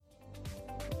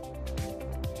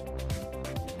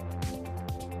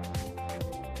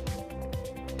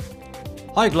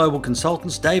Hi Global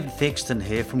Consultants, David Thexton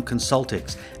here from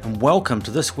ConsultX, and welcome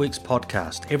to this week's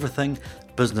podcast, Everything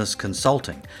Business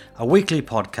Consulting, a weekly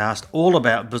podcast all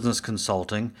about business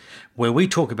consulting, where we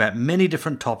talk about many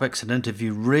different topics and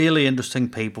interview really interesting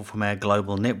people from our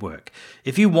global network.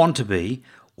 If you want to be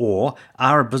or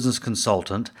are a business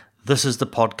consultant, this is the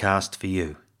podcast for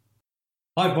you.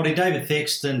 Hi everybody, David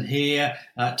Thexton here.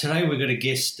 Today we're going to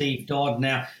guest Steve Dodd.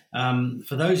 Now,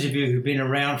 for those of you who've been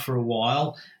around for a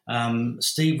while,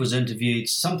 Steve was interviewed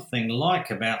something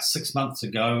like about 6 months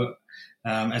ago,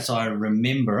 as I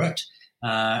remember it,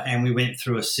 and we went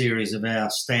through a series of our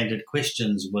standard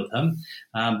questions with him.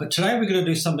 But today we're going to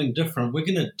do something different. We're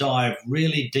going to dive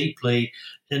really deeply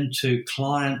into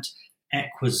client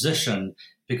acquisition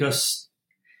because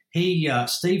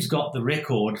Steve's got the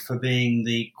record for being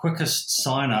the quickest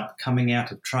sign-up coming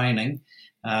out of training.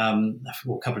 A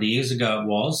couple of years ago it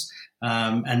was.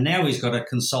 And now he's got a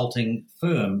consulting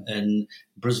firm in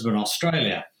Brisbane,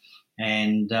 Australia.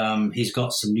 And he's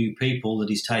got some new people that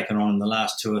he's taken on in the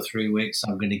last 2 or 3 weeks.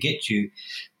 I'm going to get you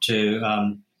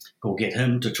to, or get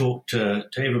him to talk to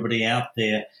everybody out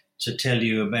there to tell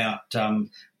you about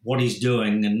what he's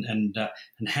doing and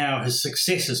how his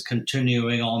success is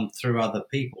continuing on through other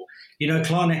people. You know,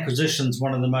 client acquisition is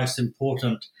one of the most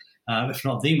important, if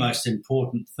not the most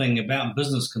important thing about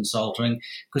business consulting,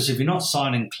 because if you're not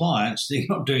signing clients, you're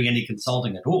not doing any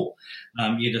consulting at all.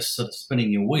 You're just sort of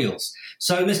spinning your wheels.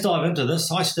 So let's dive into this.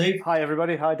 Hi, Steve. Hi,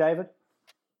 everybody. Hi, David.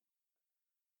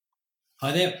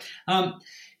 Hi there.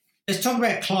 Let's talk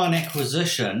about client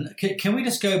acquisition. Can we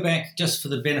just go back, just for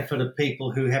the benefit of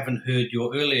people who haven't heard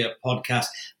your earlier podcast,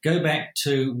 go back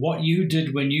to what you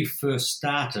did when you first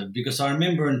started? Because I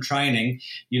remember in training,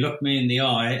 you looked me in the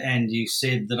eye and you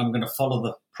said that I'm going to follow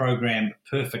the program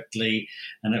perfectly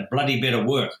and it bloody better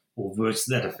work, or words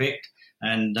to that effect.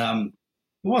 And it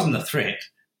wasn't a threat.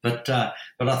 But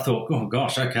I thought, oh,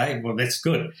 gosh, okay, well, that's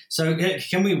good. So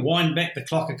can we wind back the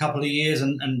clock a couple of years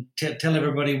and tell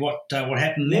everybody what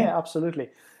happened then? Yeah,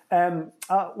 absolutely. In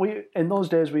those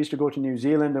days, we used to go to New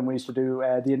Zealand and we used to do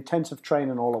the intensive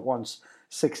training all at once,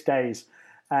 6 days.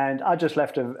 And I just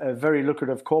left a very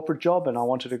lucrative corporate job and I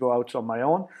wanted to go out on my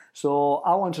own. So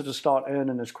I wanted to start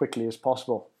earning as quickly as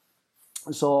possible.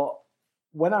 So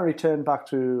when I returned back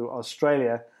to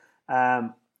Australia,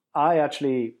 I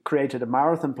actually created a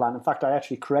marathon plan. In fact, I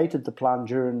actually created the plan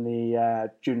during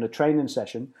the training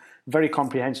session, very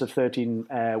comprehensive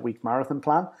 13-week marathon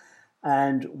plan.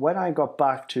 And when I got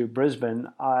back to Brisbane,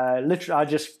 I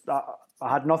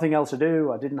had nothing else to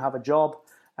do. I didn't have a job.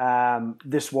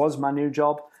 This was my new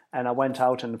job, and I went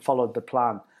out and followed the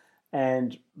plan.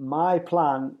 And my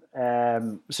plan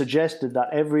suggested that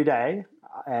every day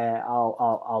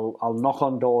I'll knock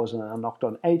on doors, and I knocked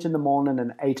on 8 in the morning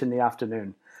and 8 in the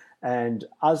afternoon. And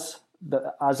as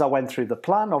I went through the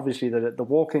plan, obviously the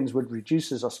walk-ins would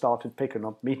reduce as I started picking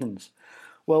up meetings.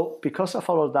 Well, because I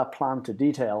followed that plan to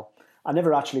detail, I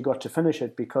never actually got to finish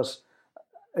it because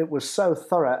it was so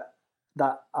thorough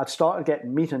that I'd started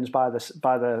getting meetings by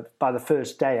the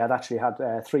first day. I'd actually had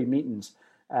 3 meetings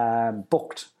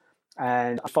booked,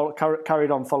 and I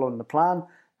carried on following the plan.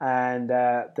 And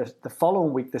the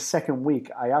following week, the second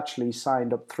week, I actually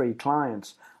signed up 3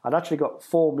 clients. I'd actually got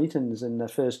 4 meetings in the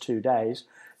first 2 days,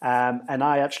 and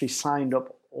I actually signed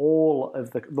up all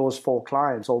of those 4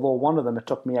 clients, although one of them, it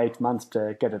took me 8 months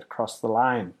to get it across the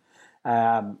line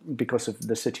because of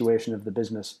the situation of the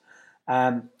business.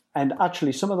 And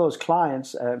actually, some of those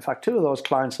clients, in fact, 2 of those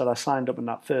clients that I signed up in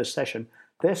that first session,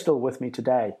 they're still with me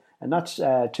today, and that's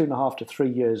 2.5 to 3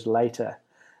 years later.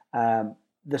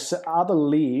 I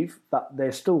believe that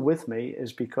they're still with me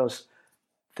is because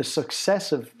the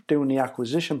success of doing the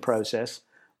acquisition process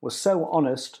was so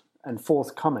honest and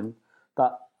forthcoming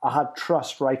that I had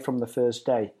trust right from the first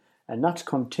day. And that's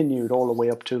continued all the way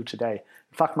up to today.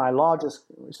 In fact, my largest...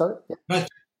 Sorry?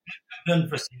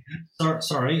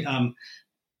 Sorry.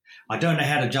 I don't know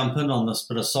how to jump in on this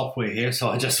bit of software here, so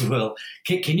I just will.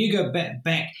 Can you go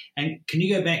back and can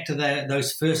you go back to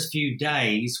those first few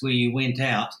days where you went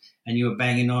out and you were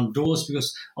banging on doors?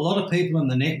 Because a lot of people in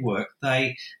the network,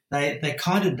 they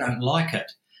kind of don't like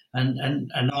it, and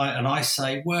I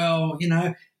say, well, you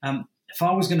know, if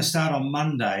I was going to start on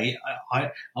Monday,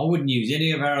 I wouldn't use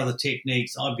any of our other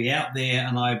techniques. I'd be out there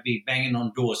and I'd be banging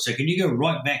on doors. So can you go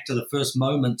right back to the first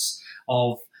moments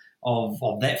of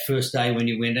that first day when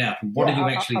you went out? And what did you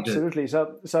actually do? Absolutely.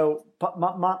 So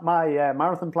my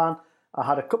marathon plan, I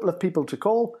had a couple of people to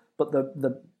call, but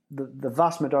the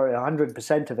vast majority,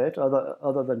 100% of it,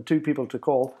 other than 2 people to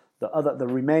call, the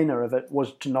remainder of it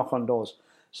was to knock on doors.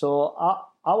 So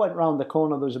I went round the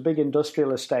corner. There was a big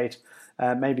industrial estate,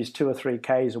 maybe it's 2 or 3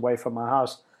 Ks away from my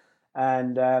house.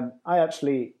 And I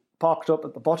actually parked up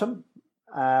at the bottom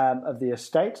of the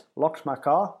estate, locked my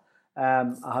car.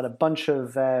 I had a bunch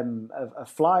of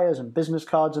flyers and business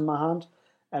cards in my hand.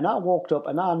 And I walked up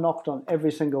and I knocked on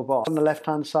every single box on the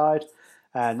left-hand side,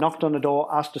 knocked on the door,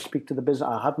 asked to speak to the business.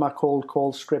 I had my cold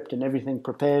call script and everything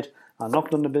prepared. I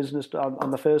knocked on the business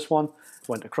on the first one,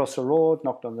 went across the road,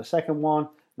 knocked on the second one,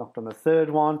 knocked on the third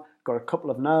one, got a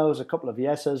couple of no's, a couple of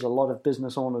yeses. A lot of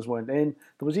business owners weren't in.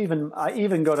 I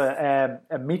even got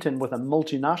a meeting with a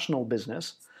multinational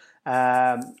business,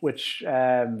 which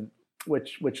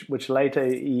later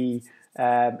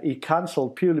he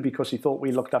cancelled purely because he thought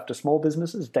we looked after small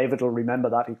businesses. David will remember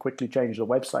that. He quickly changed the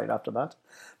website after that.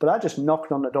 But I just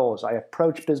knocked on the doors. I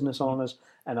approached business owners,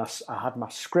 and I had my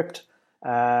script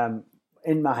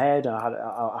in my head, and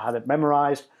I had it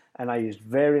memorized, and I used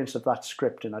variants of that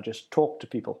script, and I just talked to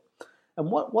people. And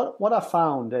what I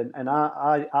found, and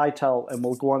I tell, and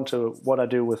we'll go on to what I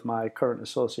do with my current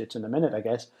associates in a minute, I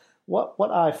guess.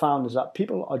 What I found is that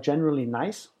people are generally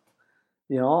nice.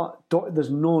 There's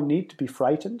no need to be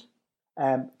frightened.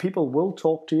 People will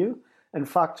talk to you. In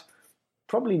fact,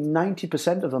 probably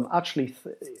 90% of them actually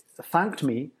thanked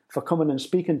me for coming and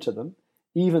speaking to them,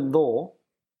 even though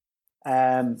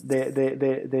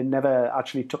they never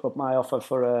actually took up my offer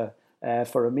for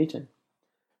a meeting.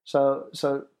 So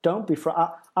don't be frightened.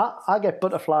 I get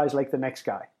butterflies like the next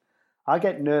guy. I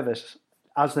get nervous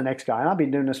as the next guy, and I've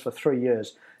been doing this for 3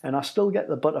 years, and I still get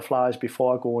the butterflies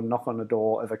before I go and knock on the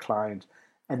door of a client.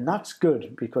 And that's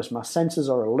good because my senses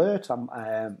are alert.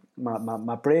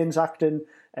 My brain's acting.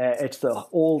 It's the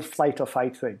old flight or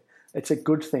fight thing. It's a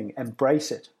good thing.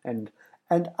 Embrace it and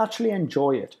actually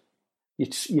enjoy it.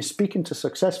 You're speaking to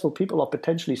successful people or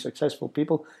potentially successful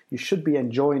people. You should be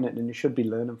enjoying it and you should be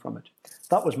learning from it.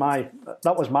 That was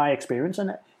my experience,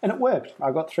 and it worked.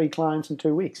 I got 3 clients in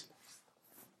 2 weeks.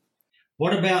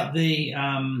 What about the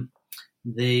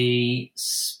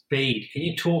speed? Can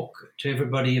you talk to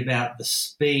everybody about the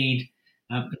speed,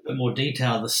 a bit more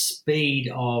detail, the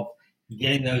speed of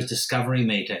getting those discovery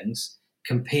meetings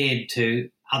compared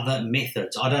to other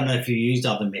methods? I don't know if you used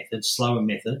other methods, slower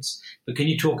methods, but can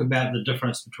you talk about the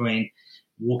difference between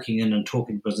walking in and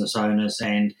talking to business owners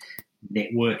and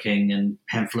networking and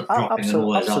pamphlet dropping and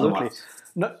all those other ones?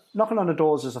 Knocking on the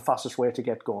doors is the fastest way to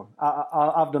get going.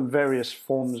 I've done various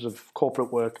forms of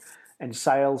corporate work and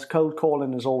sales. Cold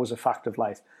calling is always a fact of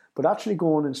life. But actually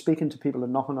going and speaking to people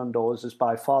and knocking on doors is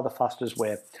by far the fastest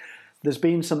way. There's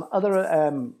been some other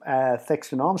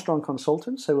Thexton Armstrong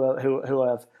consultants who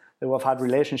I've had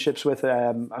relationships with,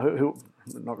 who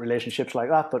not relationships like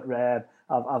that, but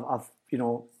I've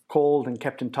called and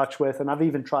kept in touch with, and I've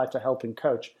even tried to help and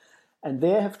coach. And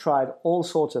they have tried all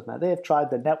sorts of. Now they've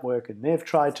tried the networking, they've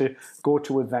tried to go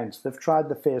to events, they've tried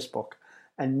the Facebook,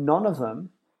 and none of them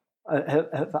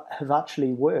have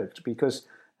actually worked because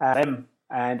I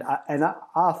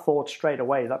thought straight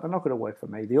away that they're not going to work for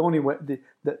me. The only way,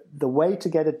 the way to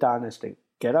get it done is to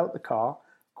get out the car,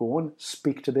 go and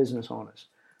speak to business owners.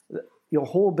 Your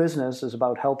whole business is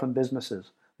about helping businesses.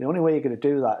 The only way you're going to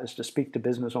do that is to speak to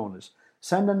business owners.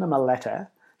 Sending them a letter,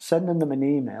 sending them an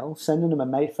email, sending them a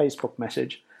Facebook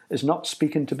message is not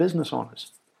speaking to business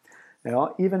owners.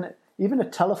 Even a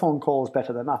telephone call is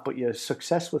better than that, but your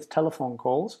success with telephone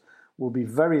calls will be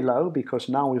very low because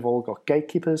now we've all got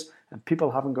gatekeepers and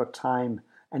people haven't got time.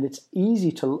 And it's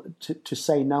easy to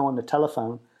say no on the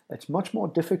telephone. It's much more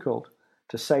difficult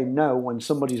to say no when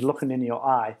somebody's looking in your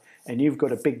eye and you've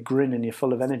got a big grin and you're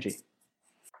full of energy.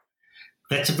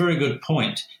 That's a very good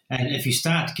point. And if you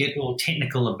start to get all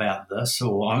technical about this,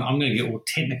 or I'm going to get all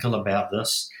technical about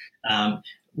this,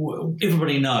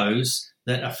 everybody knows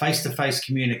that a face-to-face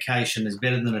communication is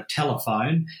better than a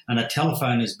telephone, and a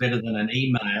telephone is better than an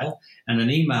email, and an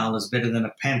email is better than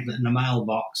a pamphlet in a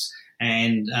mailbox,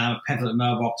 and a pamphlet in a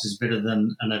mailbox is better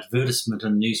than an advertisement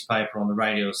in a newspaper, on the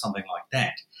radio, or something like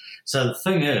that. So the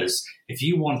thing is, if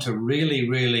you want to really,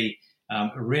 really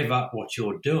rev up what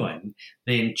you're doing,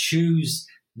 then choose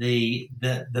the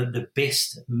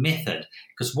best method.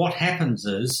 Because what happens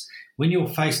is when you're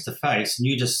face-to-face, and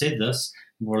you just said this,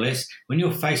 more or less, when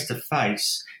you're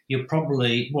face-to-face, you're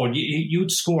probably, you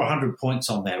would score 100 points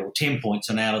on that, or 10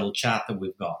 points on our little chart that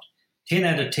we've got. 10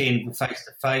 out of 10 for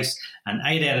face-to-face, and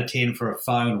 8 out of 10 for a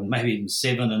phone, or maybe even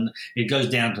 7, and it goes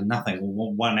down to nothing,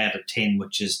 or 1 out of 10,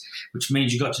 which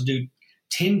means you've got to do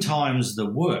 10 times the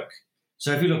work.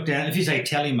 So if you look down, if you say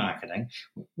telemarketing,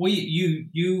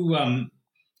 you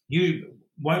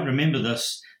won't remember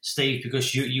this, Steve,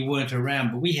 because you weren't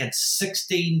around, but we had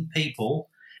 16 people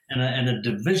in a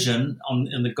division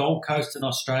in the Gold Coast in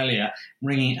Australia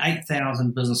ringing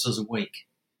 8,000 businesses a week.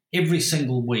 every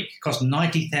single week. It cost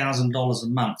 $90,000 a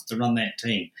month to run that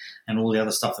team and all the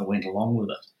other stuff that went along with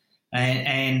it.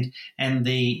 And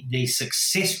the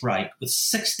success rate with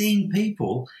 16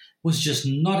 people was just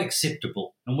not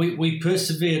acceptable. And we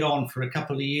persevered on for a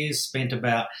couple of years, spent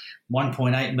about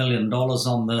 $1.8 million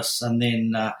on this, and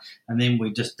then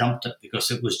we just dumped it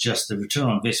because it was just, the return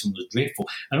on investment was dreadful.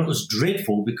 And it was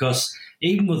dreadful because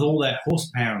even with all that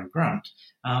horsepower and grunt,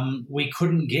 we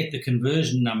couldn't get the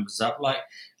conversion numbers up.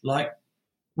 Like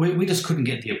we just couldn't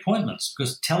get the appointments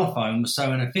because telephone was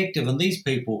so ineffective, and these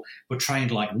people were trained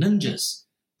like ninjas.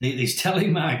 These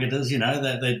telemarketers,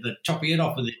 they chop your head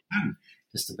off with their tongue,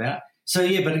 just about. So,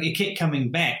 yeah, but it kept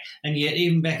coming back. And yet,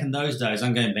 even back in those days,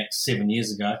 I'm going back 7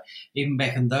 years ago, even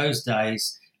back in those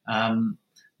days,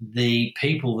 the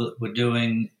people that were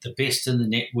doing the best in the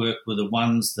network were the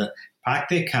ones that parked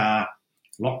their car,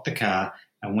 locked the car,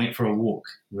 and went for a walk,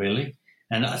 really.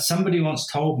 And somebody once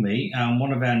told me,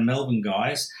 one of our Melbourne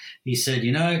guys, he said,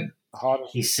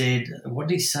 he said, what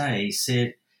did he say? He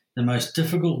said, the most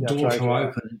difficult door to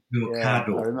open is your car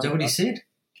door. Is that what he said?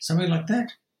 Something like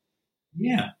that?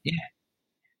 Yeah.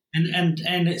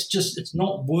 And it's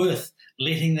not worth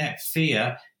letting that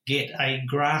fear get a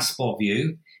grasp of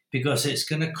you because it's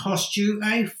going to cost you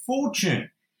a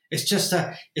fortune. It's just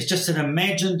an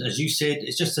imagined, as you said,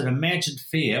 it's just an imagined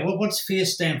fear. Well, what's fear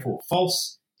stand for?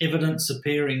 False evidence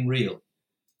appearing real.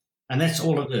 And that's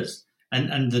all it is.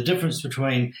 And the difference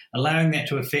between allowing that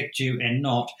to affect you and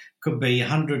not could be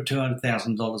 $100,000,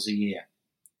 $200,000 a year.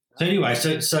 So anyway,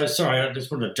 so sorry, I just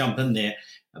want to jump in there.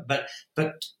 But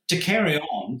to carry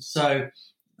on, so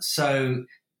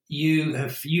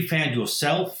you found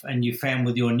yourself and you found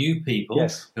with your new people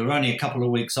who are only a couple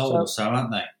of weeks old or so,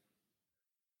 aren't they?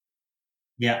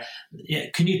 Yeah.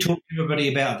 Can you talk to everybody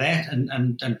about that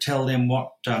and tell them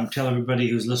tell everybody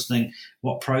who's listening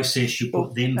what process you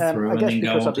put them through and then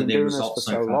go on to their results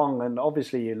so far? Long, and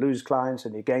obviously you lose clients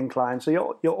and you gain clients, so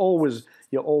you're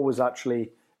always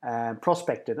actually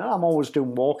prospecting. And I'm always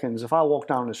doing walk-ins. If I walk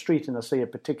down the street and I see a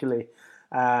particularly,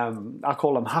 I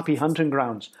call them happy hunting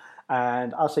grounds,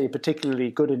 and I see a particularly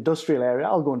good industrial area,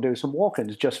 I'll go and do some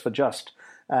walk-ins just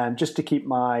to keep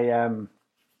my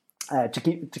to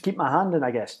keep my hand in,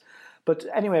 I guess. But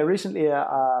anyway, recently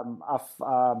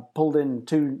I've pulled in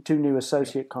two new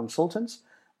associate consultants.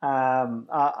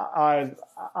 I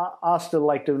still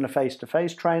like doing the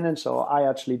face-to-face training, so I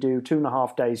actually do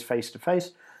 2.5 days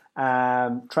face-to-face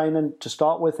training to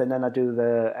start with, and then I do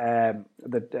the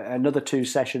another 2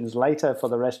 sessions later for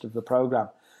the rest of the program,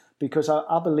 because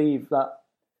I believe that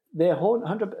they're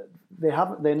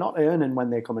not earning when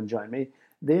they come and join me.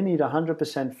 They need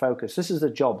 100% focus. This is a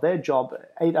job. Their job,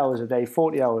 8 hours a day,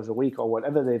 40 hours a week, or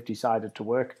whatever they've decided to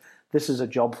work. This is a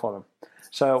job for them.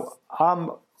 So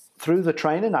through the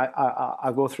training,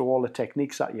 I go through all the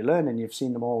techniques that you learn, and you've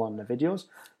seen them all on the videos.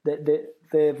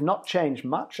 They've not changed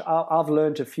much. I've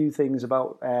learned a few things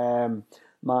about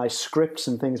my scripts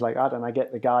and things like that, and I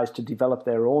get the guys to develop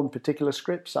their own particular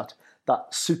scripts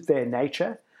that suit their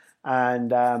nature.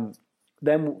 And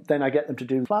then I get them to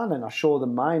do plan, and I show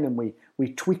them mine, and we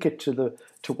tweak it to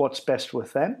what's best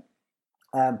with them.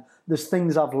 There's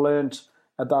things I've learned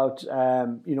about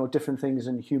different things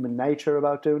in human nature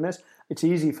about doing this. It's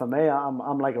easy for me.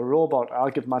 I'm like a robot. I'll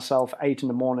give myself 8 in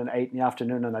the morning, 8 in the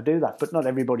afternoon, and I do that. But not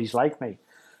everybody's like me.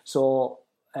 So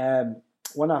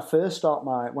when I first had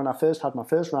my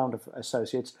first round of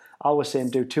associates, I was saying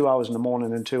do 2 hours in the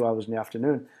morning and 2 hours in the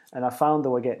afternoon, and I found they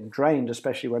were getting drained,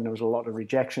 especially when there was a lot of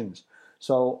rejections.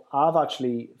 So I've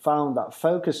actually found that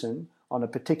focusing on a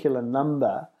particular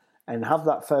number and have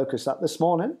that focus that this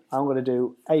morning I'm going to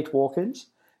do 8 walk-ins,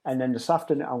 and then this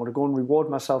afternoon I'm going to go and reward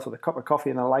myself with a cup of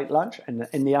coffee and a light lunch, and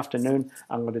in the afternoon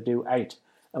I'm going to do 8.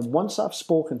 And once I've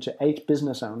spoken to 8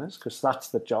 business owners, because that's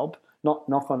the job, not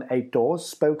knock on 8 doors,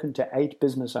 spoken to 8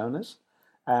 business owners,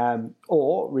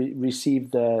 or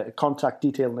received the contact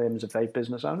detail names of 8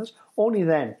 business owners, only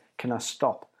then can I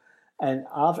stop. And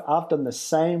I've done the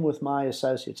same with my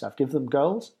associates. I've given them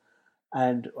goals,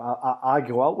 and I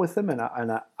go out with them, and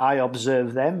I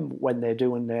observe them when they're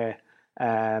doing their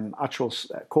actual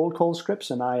cold call scripts,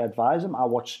 and I advise them. I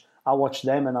watch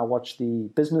them, and I watch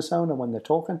the business owner when they're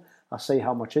talking. I see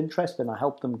how much interest, and I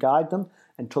help them, guide them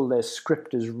until their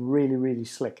script is really, really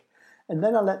slick. And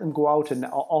then I let them go out, and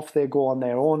off they go on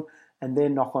their own, and they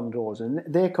knock on doors, and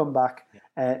they come back,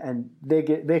 and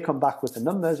they come back with the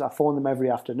numbers. I phone them every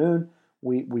afternoon.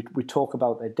 We talk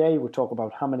about their day. We talk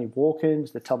about how many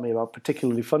walk-ins. They tell me about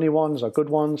particularly funny ones or good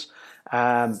ones,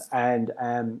 and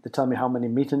they tell me how many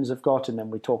meetings they've got, and then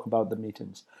we talk about the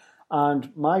meetings.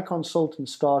 And my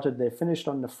consultants they finished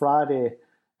on the Friday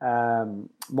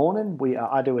morning,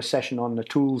 I do a session on the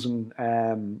tools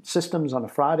and systems on a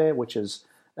Friday, which is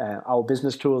our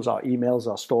business tools, our emails,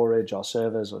 our storage, our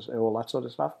servers, all that sort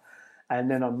of stuff. And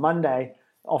then on Monday,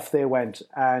 off they went.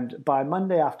 And by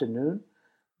Monday afternoon,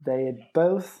 they had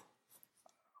both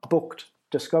booked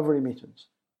discovery meetings.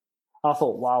 I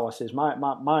thought, wow, I says,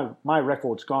 my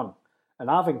record's gone. And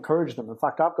I've encouraged them. In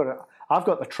fact, I've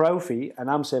got the trophy,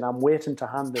 and I'm saying I'm waiting to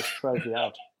hand this trophy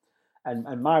out.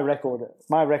 And my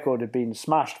record had been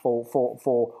smashed for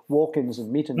walk-ins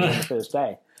and meetings on the first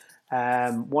day.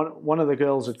 One of the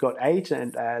girls had got 8,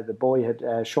 and the boy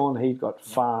had Sean. He'd got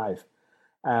 5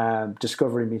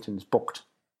 discovery meetings booked.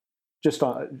 Just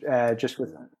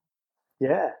with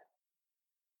yeah.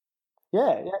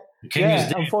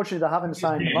 Unfortunately, I haven't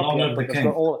signed them up yet, but they've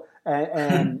got all.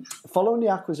 Following the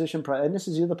acquisition process, and this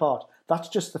is the other part. That's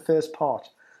just the first part.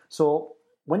 So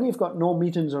when you've got no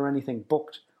meetings or anything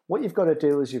booked, what you've got to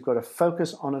do is you've got to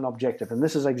focus on an objective, and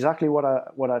this is exactly what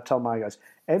I tell my guys.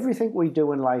 Everything we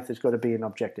do in life has got to be an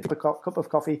objective. A cup of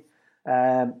coffee,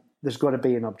 there's got to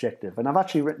be an objective, and I've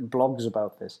actually written blogs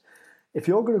about this. If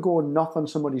you're going to go and knock on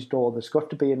somebody's door, there's got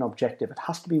to be an objective. It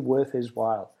has to be worth his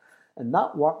while. And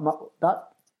that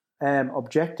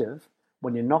objective,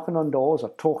 when you're knocking on doors or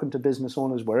talking to business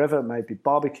owners, wherever it may be,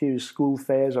 barbecues, school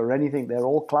fairs, or anything, they're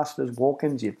all classed as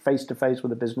walk-ins. You're face-to-face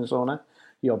with a business owner.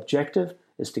 Your objective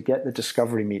is to get the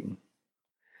discovery meeting.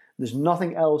 There's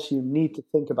nothing else you need to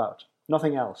think about.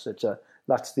 Nothing else.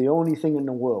 That's the only thing in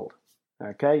the world.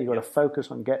 Okay, you've got to focus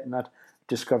on getting that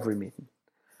discovery meeting.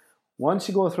 Once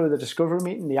you go through the discovery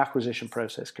meeting, the acquisition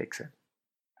process kicks in.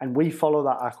 And we follow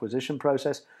that acquisition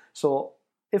process. So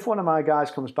if one of my guys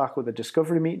comes back with a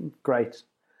discovery meeting, great.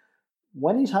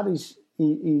 When he's had his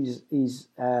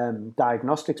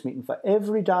diagnostics meeting,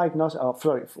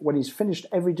 when he's finished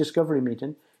every discovery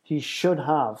meeting, he should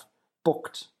have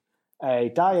booked a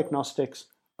diagnostics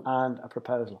and a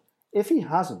proposal. If he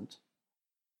hasn't,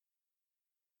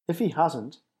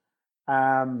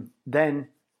 then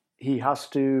he has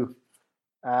to.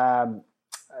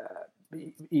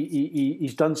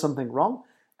 He's done something wrong,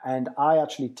 and I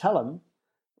actually tell him,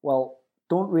 well,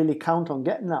 don't really count on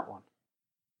getting that one.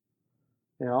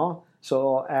 You know,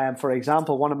 so for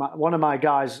example, one of my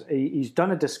guys, he's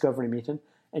done a discovery meeting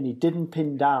and he didn't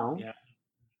pin down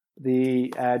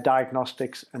the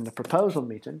diagnostics and the proposal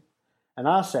meeting, and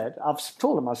I've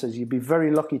told him, I says, you'd be very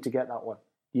lucky to get that one.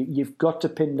 You've got to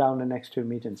pin down the next 2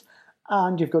 meetings,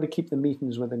 and you've got to keep the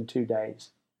meetings within 2 days.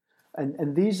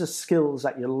 And these are skills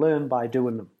that you learn by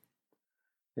doing them.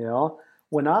 You know,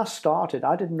 when I started,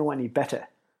 I didn't know any better.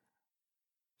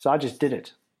 So I just did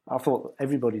it. I thought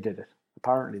everybody did it.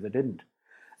 Apparently they didn't.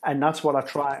 And that's what I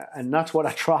try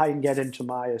and get into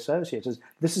my associates is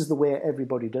this is the way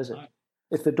everybody does it.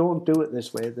 If they don't do it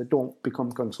this way, they don't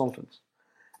become consultants.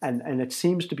 And it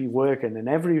seems to be working. And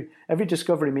every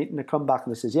discovery meeting they come back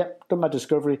and they says, yep, done my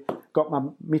discovery, got my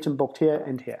meeting booked here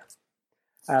and here.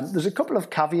 There's a couple of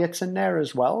caveats in there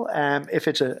as well. If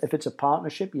it's a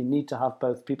partnership, you need to have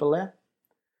both people there.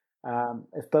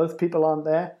 If both people aren't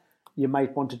there, you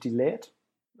might want to delay it.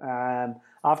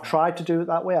 I've tried to do it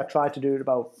that way. I tried to do it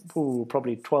about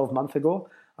probably 12 months ago.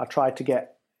 I tried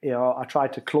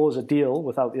to close a deal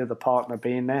without the other partner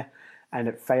being there, and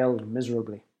it failed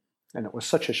miserably. And it was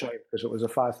such a shame because it was a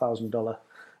 $5,000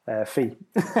 fee.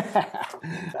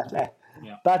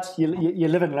 But you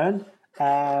live and learn.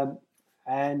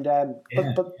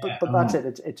 But that's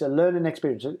it. It's a learning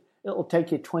experience. It'll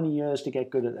take you 20 years to get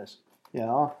good at this. You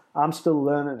know, I'm still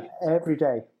learning every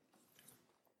day.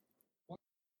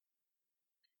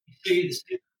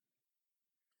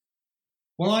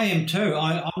 Well, I am too.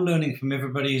 I'm learning from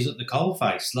everybody who's at the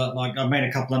coalface. Like I've made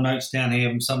a couple of notes down here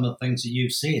of some of the things that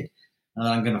you've said, and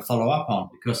I'm going to follow up on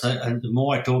because the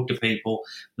more I talk to people,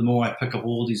 the more I pick up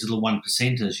all these little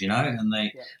 1%ers, you know,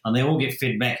 and they all get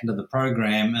fed back into the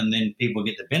program, and then people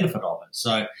get the benefit of it.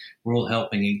 So we're all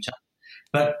helping each other.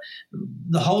 But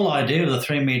the whole idea of the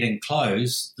 3-meeting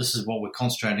close, this is what we're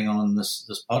concentrating on in this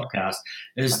podcast,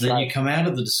 is That's that right. You come out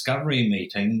of the discovery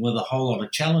meeting with a whole lot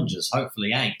of challenges,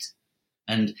 hopefully 8.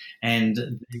 And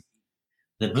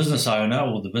the business owner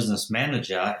or the business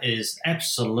manager is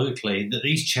absolutely that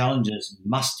these challenges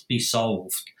must be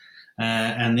solved.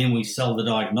 And then we sell the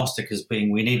diagnostic as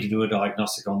being we need to do a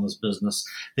diagnostic on this business.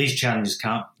 These challenges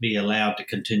can't be allowed to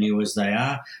continue as they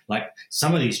are. Like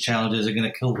some of these challenges are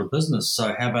going to kill the business.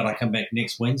 So how about I come back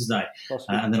next Wednesday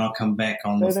and then I'll come back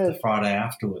on the Friday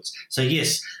afterwards. So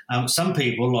yes, some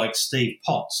people like Steve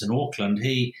Potts in Auckland,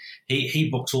 he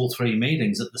books all 3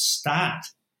 meetings at the start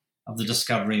of the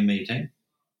discovery meeting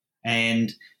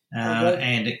and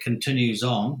it continues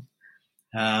on.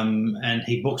 and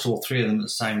he books all three of them at the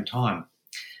same time.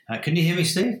 Can you hear me,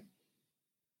 Steve?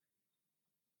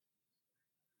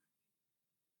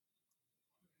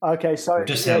 Okay, sorry.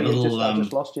 Just had a little, I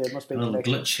just lost you. It must be a little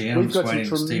connection. glitch here. We've got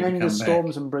some tremendous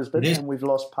storms in Brisbane, and we've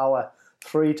lost power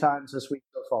 3 times this week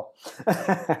so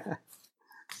far.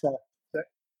 so,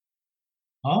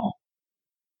 Oh,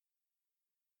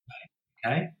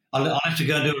 okay. I'll have to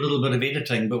go and do a little bit of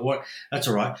editing, but that's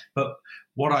all right. But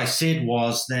what I said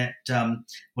was that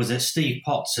Steve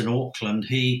Potts in Auckland.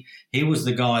 He was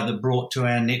the guy that brought to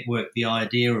our network the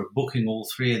idea of booking all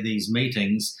three of these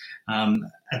meetings right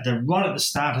at the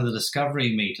start of the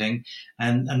discovery meeting,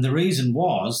 and the reason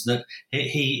was that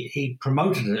he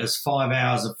promoted it as 5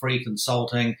 hours of free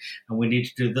consulting, and we need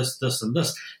to do this, this, and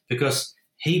this because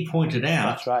he pointed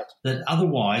out that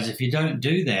otherwise, if you don't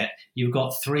do that, you've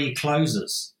got 3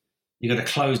 closes. You've got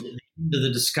to close at the end of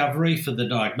the discovery for the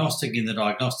diagnostic, in the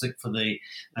diagnostic for the,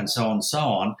 and so on and so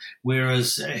on.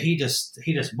 Whereas he just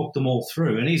booked them all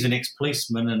through, and he's an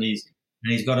ex-policeman, and he's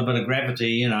got a bit of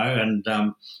gravity, and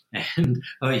oh,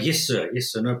 yes sir,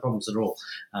 no problems at all.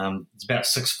 It's about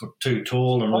 6'2"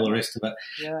 tall and all the rest of it.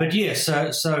 Yeah. But yeah,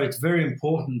 so it's very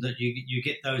important that you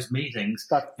get those meetings.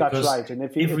 That's right. And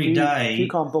if you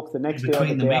can't book the next day or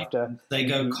the day after, they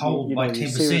go cold by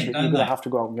 10%. You're going to have to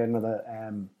go out and get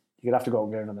another. You're going to have to go out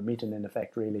and get another meeting, in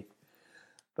effect, really.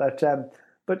 But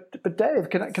Dave,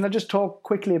 can I just talk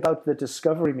quickly about the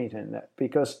discovery meeting?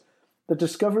 Because the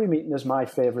discovery meeting is my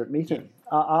favourite meeting.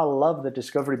 I love the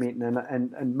discovery meeting,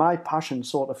 and my passion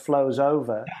sort of flows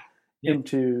over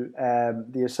into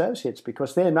the associates,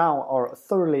 because they now are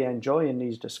thoroughly enjoying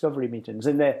these discovery meetings,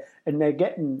 and they're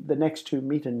getting the next 2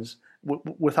 meetings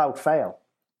without fail.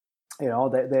 You know,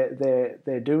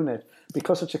 they're doing it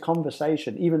because it's a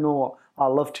conversation. Even though I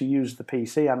love to use the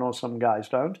PC, I know some guys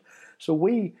don't. So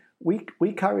we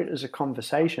carry it as a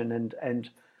conversation, and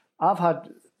I've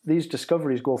had these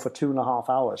discoveries go for 2.5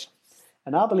 hours,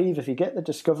 and I believe if you get the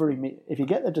discovery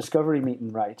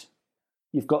meeting right,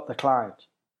 you've got the client.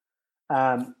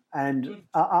 And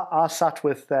I sat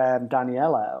with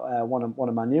Daniela, one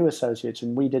of my new associates,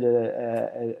 and we did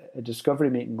a discovery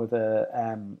meeting with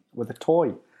a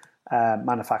toy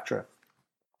manufacturer,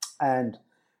 and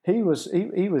he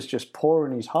was just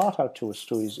pouring his heart out to us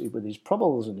with his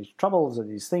troubles and his troubles and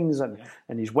his things and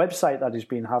his website that he's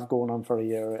been going on for a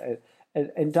year.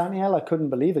 And Daniela couldn't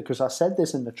believe it, because I said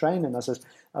this in the training. I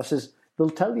says they'll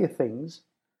tell you things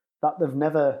that they've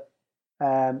never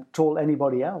told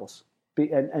anybody else,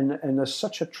 and there's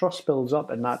such a trust builds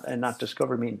up in that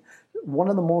discovery meeting. One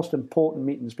of the most important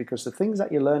meetings, because the things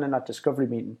that you learn in that discovery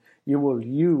meeting you will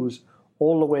use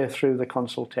all the way through the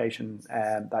consultation,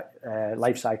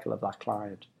 life cycle of that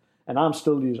client. And I'm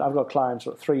still using. I've got clients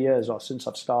for 3 years or since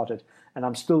I've started, and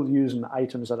I'm still using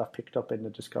items that I've picked up in the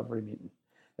discovery meeting.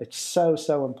 It's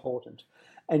so important.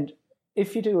 And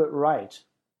if you do it right,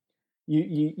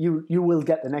 you will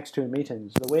get the next 2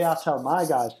 meetings. The way I tell my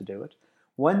guys to do it,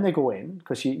 when they go in,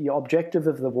 because your objective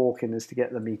of the walk-in is to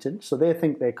get the meeting, so they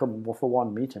think they come for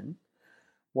 1 meeting.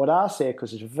 What I say,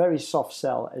 because it's a very soft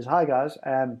sell, is, hi guys,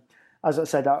 as I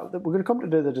said, we're going to come to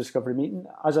do the discovery meeting.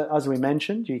 As we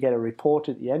mentioned, you get a report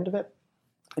at the end of it,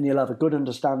 and you'll have a good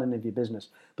understanding of your business.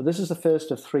 But this is the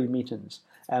first of 3 meetings.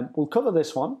 We'll cover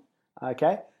this one,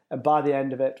 okay? And by the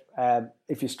end of it,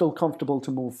 if you're still comfortable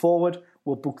to move forward,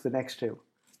 we'll book the next 2.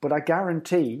 But I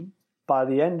guarantee by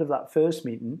the end of that first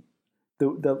meeting,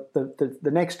 the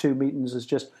next 2 meetings is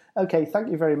just, okay, thank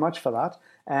you very much for that.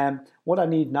 What I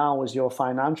need now is your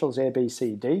financials, A, B,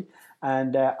 C, D.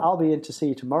 And I'll be in to see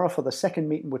you tomorrow for the second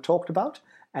meeting we talked about.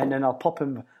 And then I'll pop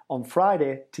him on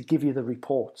Friday to give you the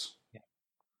reports. Yeah.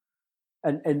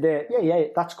 And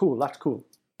that's cool.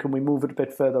 Can we move it a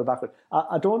bit further backward?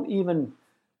 I don't even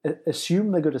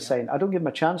assume they're going to say, I don't give them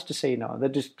a chance to say no. They're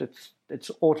just, it's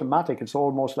automatic. It's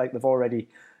almost like they've already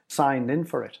signed in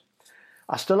for it.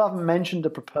 I still haven't mentioned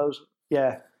the proposal.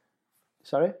 Yeah.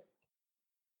 Sorry?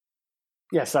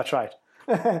 Yes, that's right.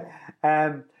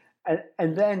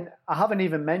 And then I haven't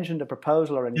even mentioned a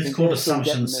proposal or anything. It's called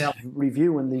assumption selling.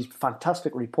 Reviewing these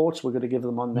fantastic reports we're going to give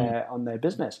them on their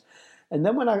business. And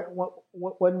then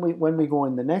when we go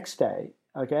in the next day,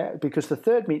 okay, because the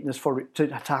third meeting is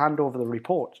to hand over the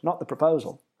reports, not the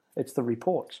proposal. It's the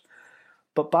reports.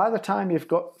 But by the time you've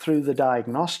got through the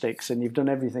diagnostics and you've done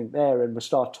everything there, and we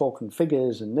start talking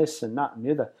figures and this and that and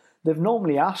the other, they've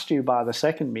normally asked you by the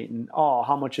second meeting,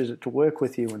 how much is it to work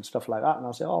with you and stuff like that. And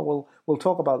I'll say, we'll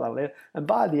talk about that later. And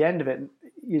by the end of it,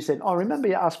 you said, remember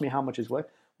you asked me how much is worth.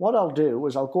 What I'll do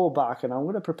is I'll go back and I'm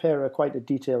going to prepare quite a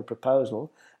detailed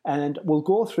proposal, and we'll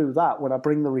go through that when I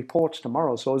bring the reports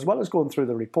tomorrow. So as well as going through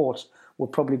the reports, we'll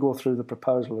probably go through the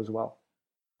proposal as well.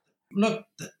 Look,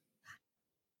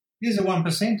 here's a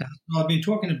 1%er I've been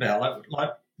talking about.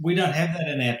 Like we don't have that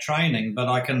in our training, but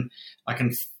I can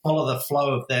follow the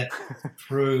flow of that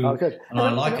through, Oh, good. and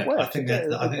I like it it. I works. think that's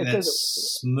It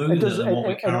smoother does, than what we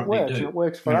and it currently works, and do. it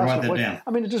works for I'm going us. to And write it that works. down.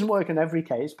 I mean, it doesn't work in every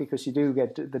case because you do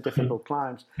get the difficult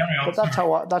clients. Carry on. But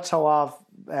that's how I've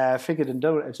figured and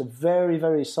done it. It's a very,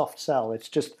 very soft sell. It's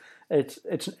just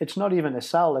it's not even a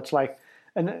sell. It's like,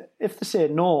 and if they say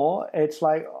no, it's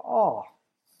like, oh,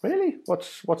 really?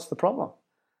 What's the problem?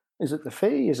 Is it the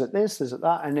fee? Is it this? Is it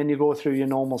that? And then you go through your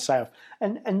normal sale.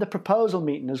 And the proposal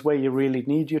meeting is where you really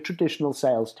need your traditional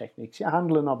sales techniques. You're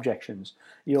handling objections.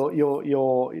 You're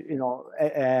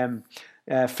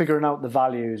figuring out the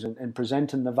values and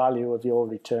presenting the value of your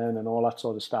return and all that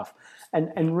sort of stuff.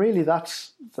 And really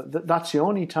that's the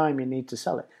only time you need to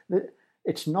sell it.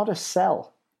 It's not a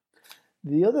sell.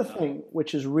 The other thing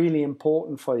which is really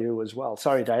important for you as well,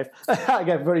 sorry, Dave, I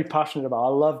get very passionate about it. I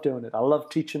love doing it. I love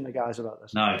teaching the guys about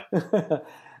this. No.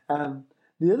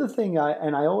 The other thing,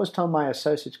 I always tell my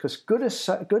associates, because good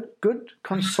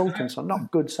consultants are not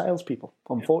good salespeople,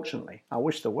 unfortunately. I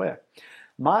wish they were.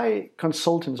 My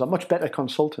consultants are much better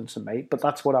consultants than me, but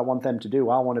that's what I want them to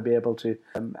do. I want to be able to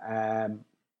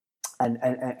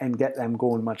and get them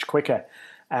going much quicker.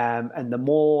 And the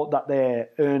more that they're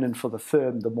earning for the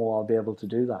firm, the more I'll be able to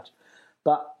do that.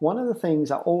 But one of the things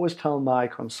I always tell my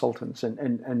consultants,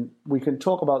 and we can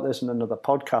talk about this in another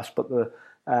podcast, but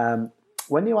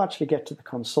when you actually get to the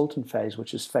consultant phase,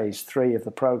 which is phase 3 of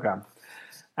the program,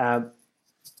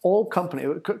 all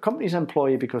companies employ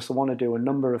you because they want to do a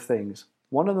number of things.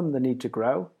 One of them, they need to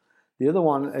grow. The other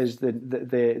one is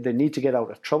they need to get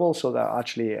out of trouble, so they're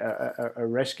actually a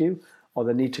rescue, or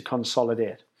they need to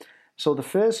consolidate. So the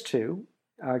first two,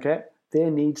 okay,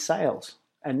 they need sales.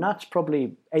 And that's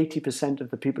probably 80% of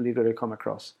the people you're going to come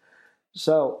across.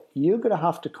 So you're going to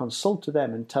have to consult to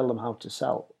them and tell them how to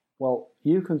sell. Well,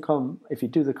 you can come, if you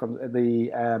do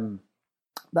the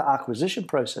acquisition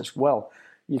process well,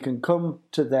 you can come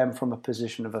to them from a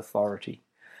position of authority.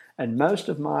 And most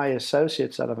of my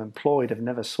associates that I've employed have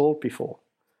never sold before,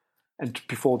 and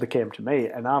before they came to me.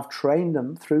 And I've trained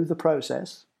them through the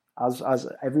process, as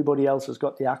everybody else has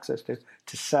got the access to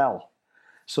sell.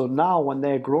 So now when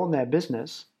they're growing their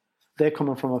business, they're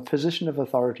coming from a position of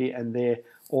authority and they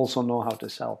also know how to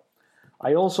sell.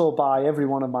 I also buy every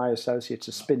one of my associates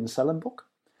a spin selling book.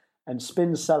 And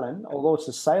spin selling, although it's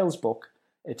a sales book,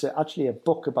 it's actually a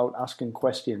book about asking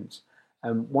questions.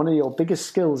 And one of your biggest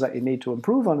skills that you need to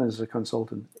improve on as a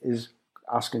consultant is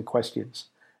asking questions.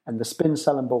 And the spin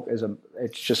selling book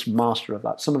it's just master of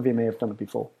that. Some of you may have done it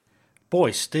before.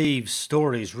 Boy, Steve's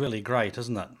story is really great,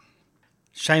 isn't it?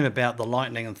 Shame about the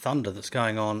lightning and thunder that's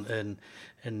going on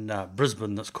in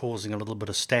Brisbane that's causing a little bit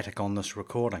of static on this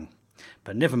recording.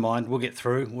 But never mind, we'll get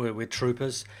through. We're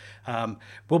troopers.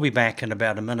 We'll be back in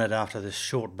about a minute after this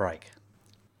short break.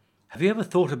 Have you ever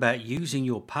thought about using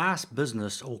your past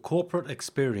business or corporate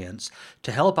experience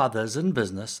to help others in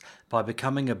business by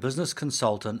becoming a business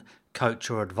consultant, coach,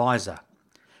 or advisor?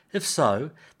 If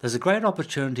so, there's a great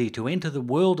opportunity to enter the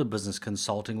world of business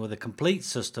consulting with a complete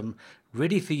system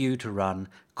ready for you to run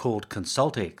called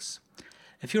ConsultX.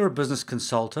 If you're a business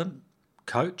consultant,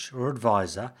 coach, or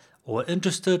advisor, or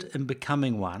interested in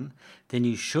becoming one, then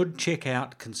you should check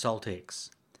out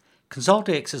ConsultX.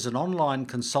 ConsultX is an online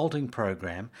consulting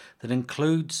program that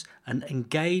includes an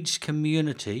engaged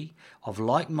community of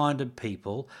like-minded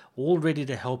people all ready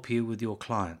to help you with your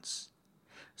clients.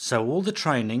 So all the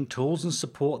training, tools and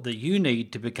support that you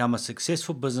need to become a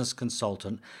successful business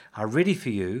consultant are ready for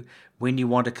you when you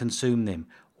want to consume them,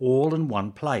 all in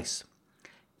one place.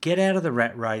 Get out of the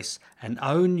rat race and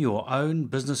own your own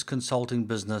business consulting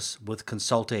business with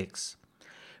ConsultX.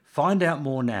 Find out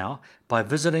more now by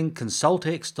visiting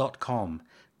ConsultX.com.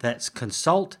 That's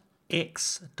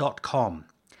ConsultX.com.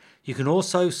 You can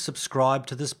also subscribe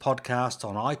to this podcast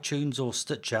on iTunes or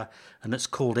Stitcher, and it's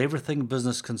called Everything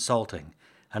Business Consulting,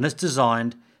 and it's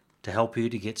designed to help you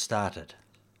to get started.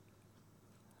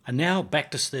 And now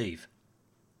back to Steve.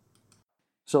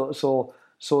 So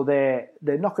they're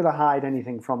not going to hide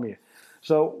anything from you.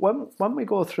 So when we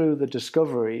go through the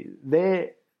discovery,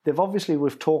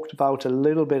 we've talked about a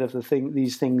little bit of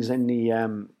these things in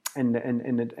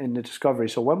the discovery.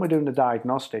 So when we're doing the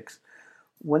diagnostics,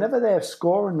 whenever they're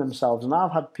scoring themselves, and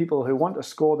I've had people who want to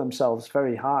score themselves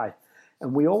very high,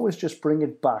 and we always just bring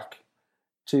it back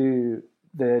to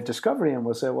the discovery, and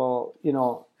we'll say, well,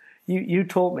 you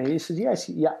told me. He says, yes,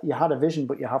 you had a vision,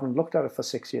 but you haven't looked at it for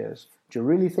 6 years. Do you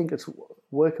really think it's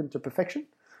working to perfection?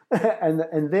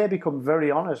 and they become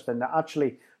very honest, and I've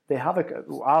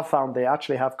found they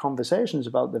actually have conversations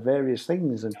about the various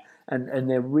things, and and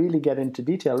they really get into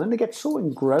detail, and they get so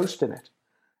engrossed in it.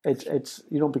 It's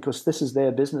because this is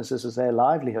their business, this is their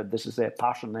livelihood, this is their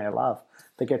passion, their love.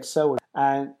 They get so,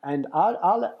 and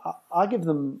I give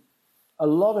them a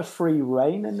lot of free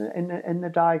rein in the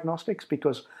diagnostics,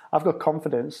 because I've got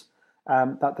confidence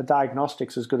that the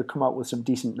diagnostics is going to come out with some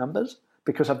decent numbers,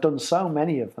 because I've done so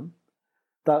many of them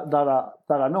that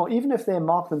I know, even if they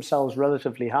mark themselves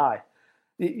relatively high,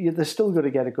 they're still going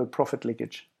to get a good profit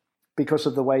leakage because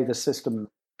of the way the system,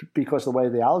 because of the way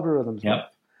the algorithms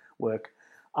work.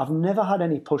 I've never had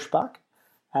any pushback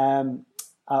from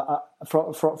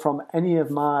any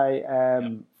of my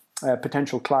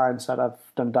potential clients that I've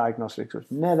done diagnostics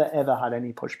with. Never ever had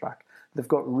any pushback. They've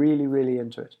got really, really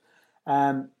into it.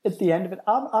 At the end of it,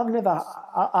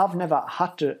 I've never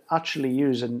had to actually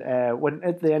use, and when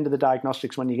at the end of the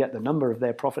diagnostics, when you get the number of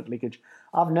their profit leakage,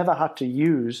 I've never had to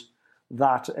use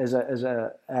that as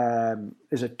a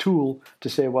tool to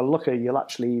say, well, look, you'll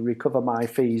actually recover my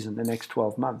fees in the next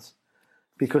 12 months,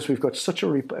 because we've got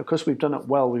because we've done it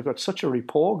well, we've got such a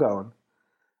rapport going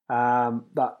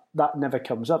that never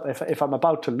comes up. If I'm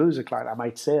about to lose a client, I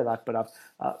might say that, but I've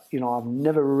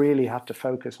never really had to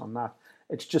focus on that.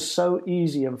 It's just so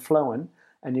easy and flowing,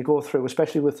 and you go through,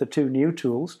 especially with the two new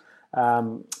tools,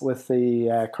 with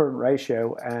the current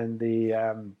ratio and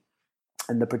the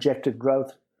projected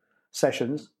growth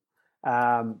sessions.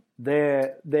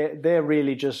 They're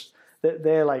really just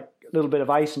they're like a little bit of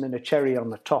icing and a cherry on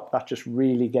the top that just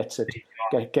really gets it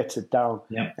down.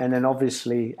 Yeah. And then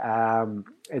obviously at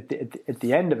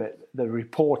the end of it, the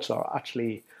reports are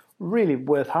actually really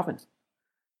worth having.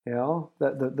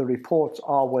 The reports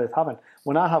are worth having.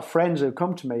 When I have friends who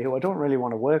come to me who I don't really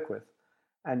want to work with,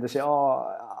 and they say,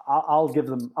 "Oh, I'll give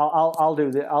them, I'll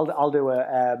do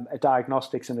a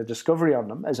diagnostics and a discovery on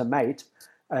them as a mate,"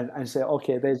 and say,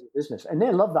 "Okay, there's your business," and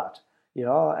they love that,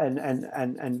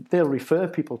 and they'll refer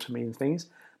people to me and things.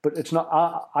 But it's not.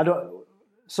 I don't.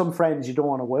 Some friends you don't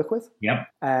want to work with. Yep.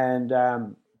 And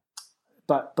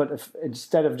but if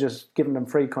instead of just giving them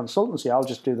free consultancy, I'll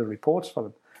just do the reports for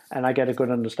them, and I get a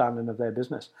good understanding of their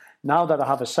business. Now that I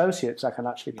have associates, I can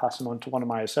actually pass them on to one of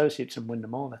my associates and win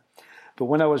them over. But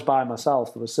when I was by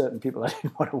myself, there were certain people I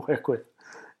didn't want to work with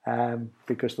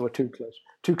because they were too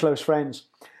close friends.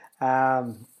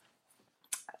 So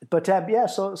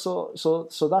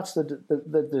that's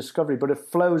the discovery. But it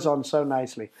flows on so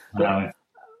nicely.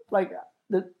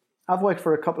 I've worked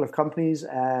for a couple of companies.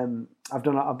 I've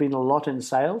been a lot in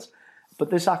sales, but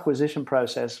this acquisition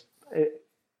process,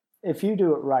 if you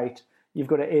do it right, you've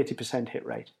got an 80% hit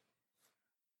rate.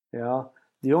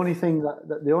 The only thing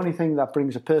that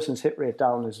brings a person's hit rate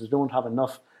down is they don't have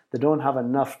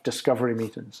enough discovery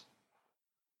meetings.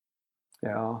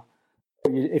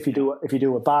 If you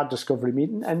do a bad discovery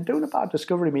meeting, and doing a bad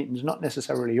discovery meeting is not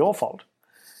necessarily your fault.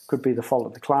 It could be the fault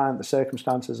of the client, the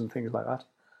circumstances, and things like that.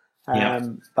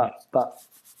 But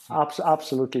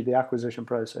absolutely, the acquisition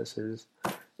process is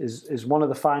one of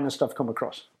the finest I've come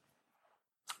across,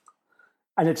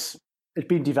 and it's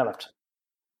been developed.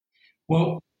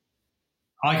 Well,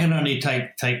 I can only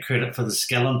take credit for the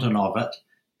skeleton of it,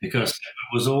 because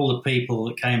it was all the people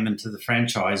that came into the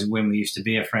franchise when we used to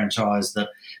be a franchise that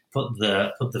put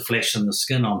the flesh and the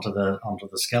skin onto the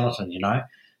skeleton,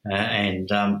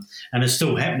 and it's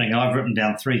still happening. I've written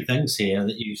down 3 things here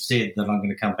that you said that I'm going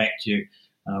to come back to you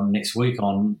next week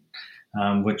on,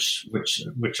 which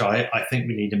I think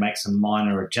we need to make some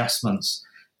minor adjustments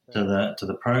to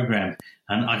the program.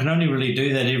 And I can only really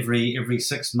do that every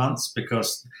 6 months,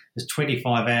 because there's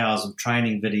 25 hours of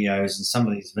training videos, and some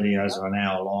of these videos are an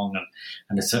hour long,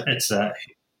 and it's a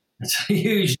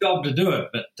huge job to do it.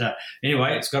 But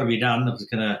anyway, it's got to be done if it's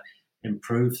going to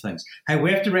improve things. Hey,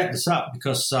 we have to wrap this up,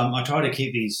 because I try to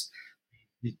keep these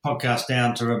podcasts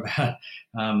down to about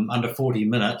under 40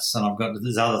 minutes, and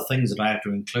there's other things that I have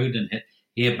to include in it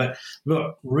here. But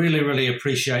look, really, really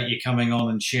appreciate you coming on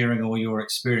and sharing all your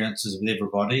experiences with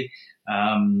everybody.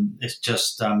 It's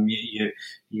just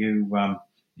you've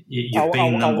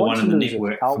been number one in the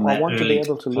network from that early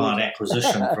client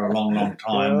acquisition for a long, long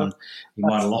time, and you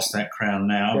might have lost that crown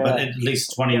now, but at least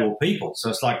it's one of your people, so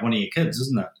it's like one of your kids,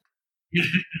 isn't it?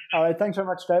 All right, thanks very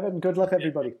much, David, and good luck,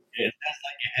 everybody. Yeah, it sounds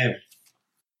like you have.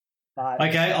 Bye.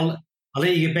 Okay, I'll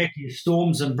let you get back to your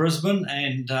storms in Brisbane,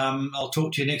 and I'll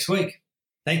talk to you next week.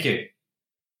 Thank you.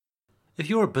 If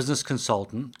you're a business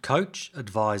consultant, coach,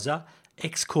 advisor,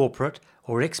 ex-corporate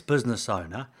or ex-business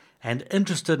owner and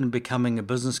interested in becoming a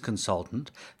business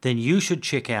consultant, then you should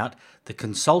check out the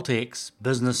ConsultX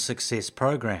Business Success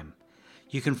Program.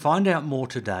 You can find out more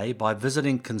today by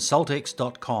visiting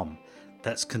ConsultX.com.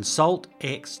 That's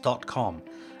ConsultX.com.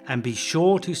 And be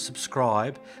sure to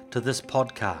subscribe to this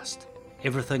podcast,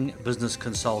 Everything Business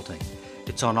Consulting.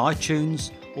 It's on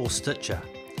iTunes or Stitcher.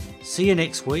 See you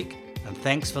next week, and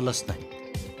thanks for listening.